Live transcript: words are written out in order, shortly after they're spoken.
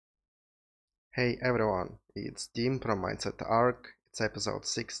Hey everyone, it's Dean from Mindset Arc. It's episode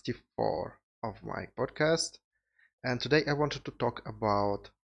 64 of my podcast, and today I wanted to talk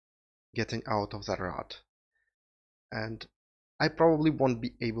about getting out of the rut. And I probably won't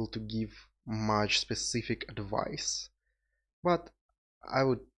be able to give much specific advice, but I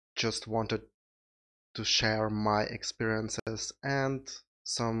would just wanted to share my experiences and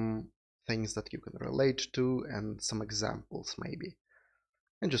some things that you can relate to and some examples maybe,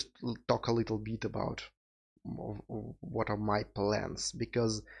 and just talk a little bit about what are my plans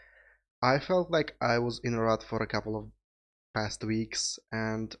because I felt like I was in a rut for a couple of past weeks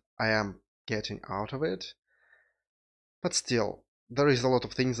and I am getting out of it. But still, there is a lot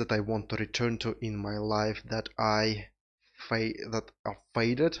of things that I want to return to in my life that that are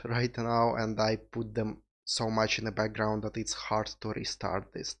faded right now, and I put them so much in the background that it's hard to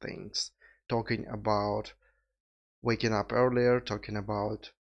restart these things. Talking about waking up earlier, talking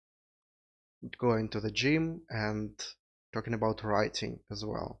about going to the gym, and talking about writing as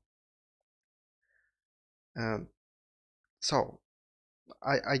well. And so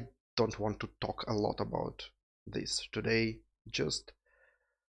I don't want to talk a lot about this today. Just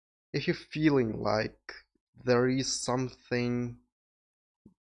if you're feeling like there is something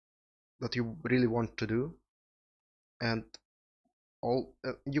that you really want to do and all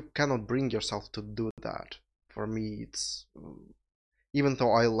you cannot bring yourself to do that. For me, it's even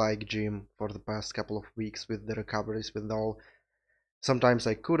though I like gym for the past couple of weeks with the recoveries, with all. Sometimes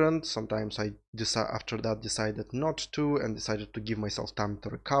I couldn't, sometimes after that decided not to and decided to give myself time to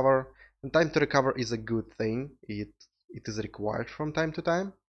recover. And time to recover is a good thing. It is required from time to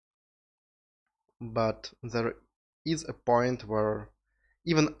time. But there is a point where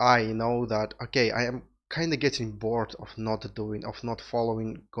even I know that okay, I am kind of getting bored of not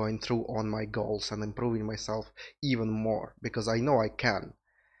following, going through on my goals and improving myself even more because I know I can.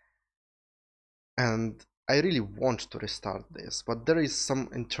 And I really want to restart this, but there is some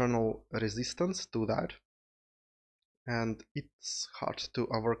internal resistance to that, and it's hard to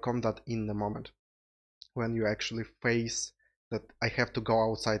overcome that in the moment when you actually face that I have to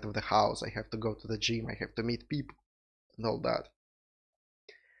go outside of the house, I have to go to the gym, I have to meet people, and all that.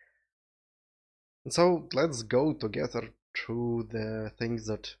 And so let's go together through the things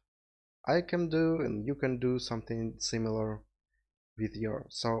that I can do and you can do something similar with yours.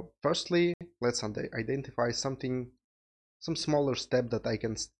 So firstly, let's identify some smaller step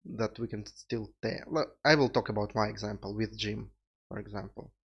that we can still take. I will talk about my example with gym, for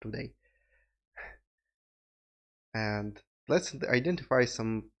example, today. And let's identify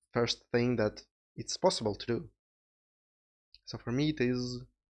some first thing that it's possible to do. So for me, it is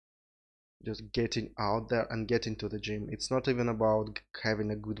just getting out there and getting to the gym. It's not even about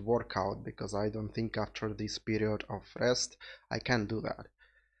having a good workout because I don't think after this period of rest I can do that.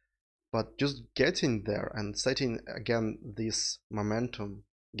 But just getting there and setting again this momentum,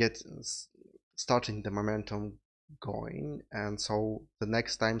 get starting the momentum going, and so the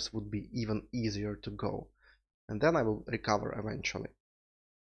next times would be even easier to go. And then I will recover eventually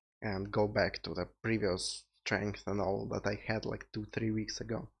and go back to the previous strength and all that I had like 2-3 weeks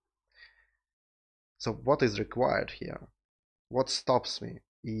ago. So what is required here? What stops me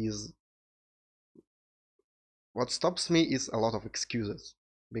is a lot of excuses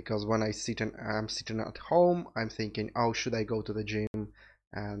because when I'm sitting at home, I'm thinking, oh, should I go to the gym?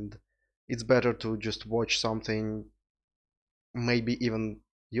 And it's better to just watch something maybe even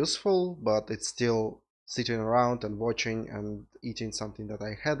useful, but it's still sitting around and watching and eating something that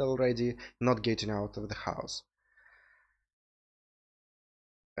I had already, not getting out of the house.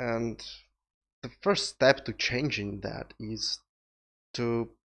 And the first step to changing that is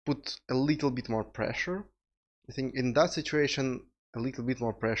to put a little bit more pressure. I think in that situation, a little bit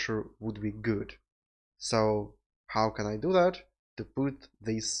more pressure would be good. So how can I do that? To put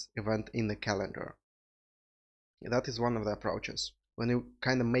this event in the calendar. That is one of the approaches. When you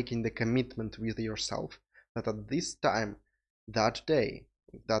kind of making the commitment with yourself that at this time, that day,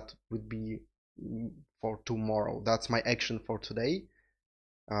 that would be for tomorrow. That's my action for today.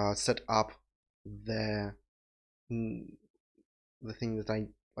 Set up the mm, the thing that I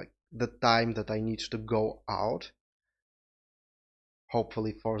like, the time that I need to go out,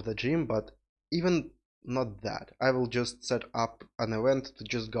 hopefully for the gym, but even not that. I will just set up an event to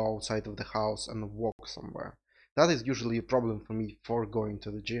just go outside of the house and walk somewhere. That is usually a problem for me for going to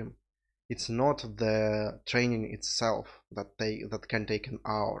the gym. It's not the training itself that can take an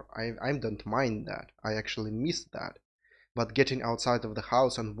hour. I don't mind that. I actually miss that. But getting outside of the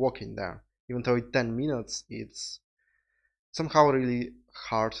house and walking there, even though it's 10 minutes, it's somehow really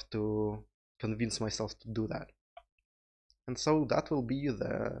hard to convince myself to do that. And so that will be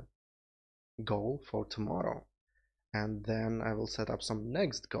the goal for tomorrow, and then I will set up some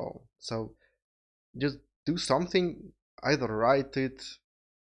next goal. So just do something, either write it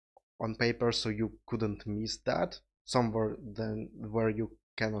on paper so you couldn't miss that somewhere then where you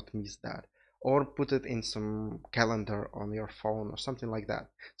cannot miss that, or put it in some calendar on your phone or something like that.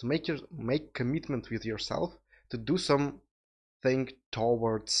 So make commitment with yourself to do something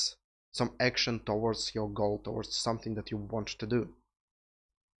towards some action towards your goal, towards something that you want to do,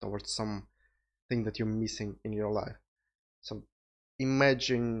 towards something that you're missing in your life. So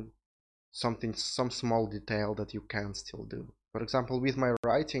imagine something, some small detail that you can still do. For example, with my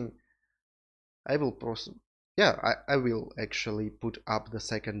writing, I will I will actually put up the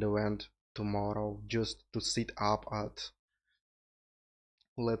second event tomorrow, just to sit up at,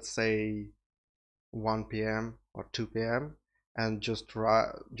 let's say, 1 p.m. or 2 p.m. and just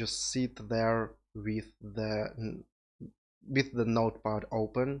sit there with the notepad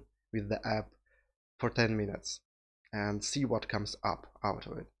open, with the app, for 10 minutes and see what comes up out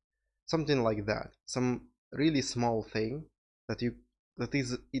of it. Something like that. Some really small thing that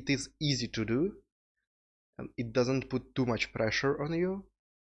it is easy to do, and it doesn't put too much pressure on you,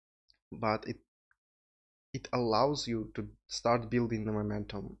 but it allows you to start building the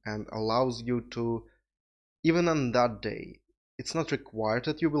momentum and allows you to, even on that day, it's not required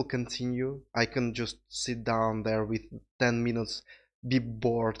that you will continue. I can just sit down there with 10 minutes, be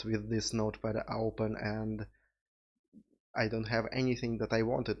bored with this notepad open, and I don't have anything that I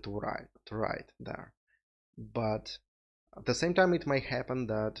wanted to write there. But at the same time, it might happen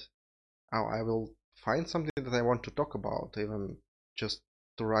that I will find something that I want to talk about, even just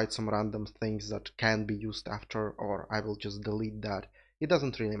to write some random things that can be used after, or I will just delete that. It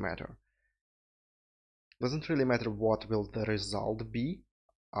doesn't really matter. It doesn't really matter what will the result be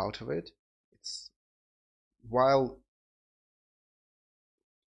out of it. It's while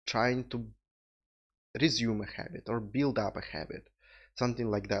trying to resume a habit or build up a habit,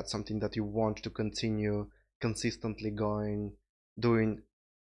 something like that, something that you want to continue consistently doing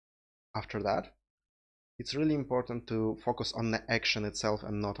after that. It's really important to focus on the action itself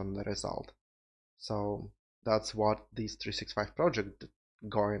and not on the result. So that's what this 365 project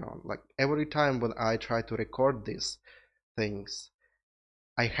going on. Like every time when I try to record these things,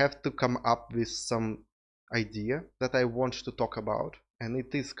 I have to come up with some idea that I want to talk about, and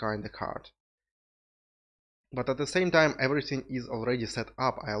it is kind of hard. But at the same time, everything is already set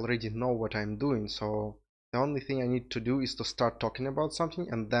up. I already know what I'm doing, so the only thing I need to do is to start talking about something,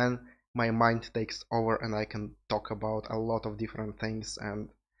 and then my mind takes over and I can talk about a lot of different things, and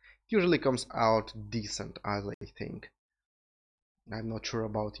it usually comes out decent, as I think. I'm not sure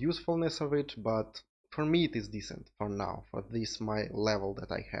about usefulness of it, but for me it is decent for now, for this my level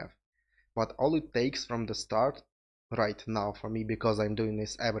that I have. But all it takes from the start, right now for me, because I'm doing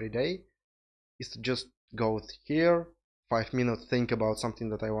this every day, is to just go here, 5 minutes, think about something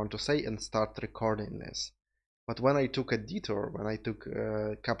that I want to say, and start recording this. But when I took a detour, when I took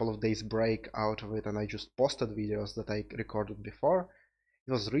a couple of days break out of it and I just posted videos that I recorded before,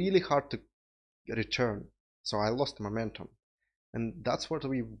 it was really hard to return. So I lost momentum. And that's what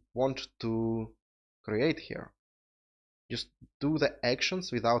we want to create here. Just do the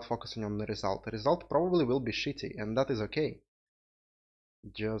actions without focusing on the result. The result probably will be shitty, and that is okay.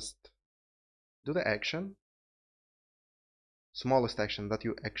 Just do the action, smallest action that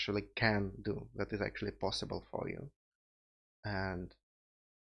you actually can do, that is actually possible for you, and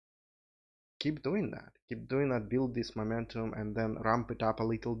keep doing that. Keep doing that, build this momentum, and then ramp it up a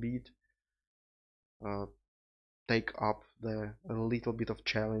little bit. Uh, take up a little bit of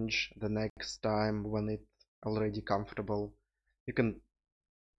challenge the next time when it's already comfortable. You can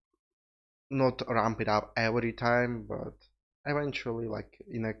not ramp it up every time, but eventually, like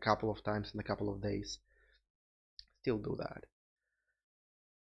in a couple of times, in a couple of days, still do that.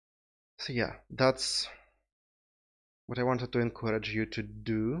 So yeah, that's what I wanted to encourage you to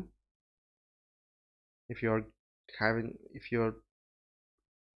do if you're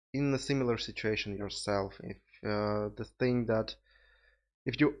in a similar situation yourself, if the thing that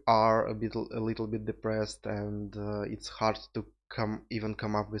if you are a little bit depressed and it's hard to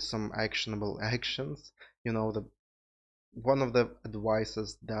come up with some actionable actions, the one of the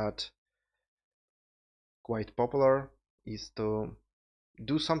advices that quite popular is to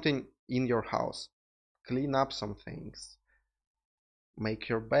do something in your house, clean up some things, make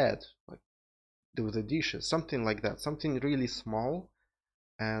your bed, like do the dishes, something like that, something really small.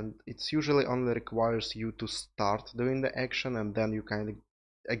 And it's usually only requires you to start doing the action, and then you kind of,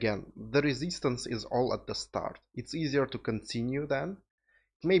 again, the resistance is all at the start. It's easier to continue then.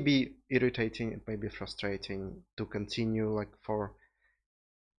 It may be irritating, it may be frustrating to continue like for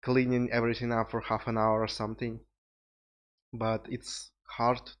cleaning everything up for half an hour or something, but it's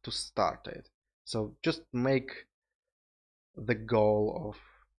hard to start it. So just make the goal of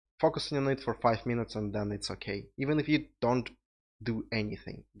focusing on it for 5 minutes and then it's okay. Even if you don't do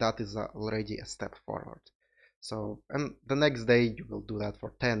anything, that is already a step forward. So, and the next day you will do that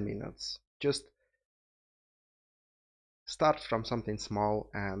for 10 minutes. Just start from something small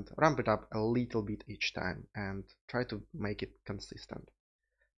and ramp it up a little bit each time and try to make it consistent.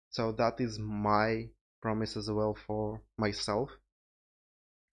 So that is my promise as well for myself,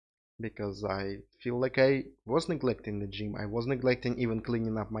 because I feel like I was neglecting the gym. I was neglecting even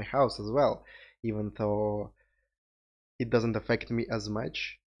cleaning up my house as well, even though it doesn't affect me as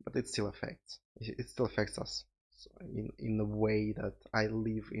much, but it still affects. It still affects us in a way that I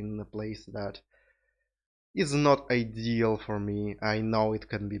live in a place that is not ideal for me. I know it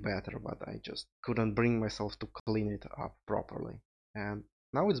can be better, but I just couldn't bring myself to clean it up properly. And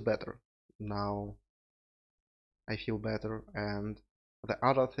now it's better. Now I feel better, and the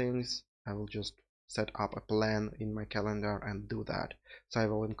other things I will just set up a plan in my calendar and do that. So I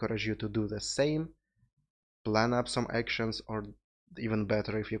will encourage you to do the same, plan up some actions, or even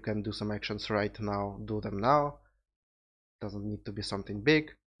better, if you can do some actions right now, do them now. Doesn't need to be something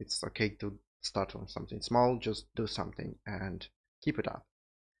big. It's okay to start from something small, just do something and keep it up.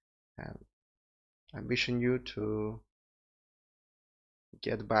 And I'm wishing you to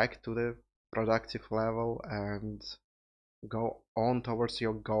get back to the productive level and go on towards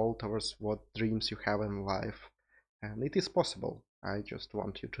your goal, towards what dreams you have in life. And it is possible. I just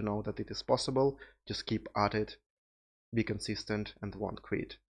want you to know that it is possible. Just keep at it, be consistent, and won't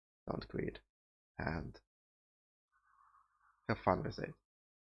quit. Don't quit. And have fun with it.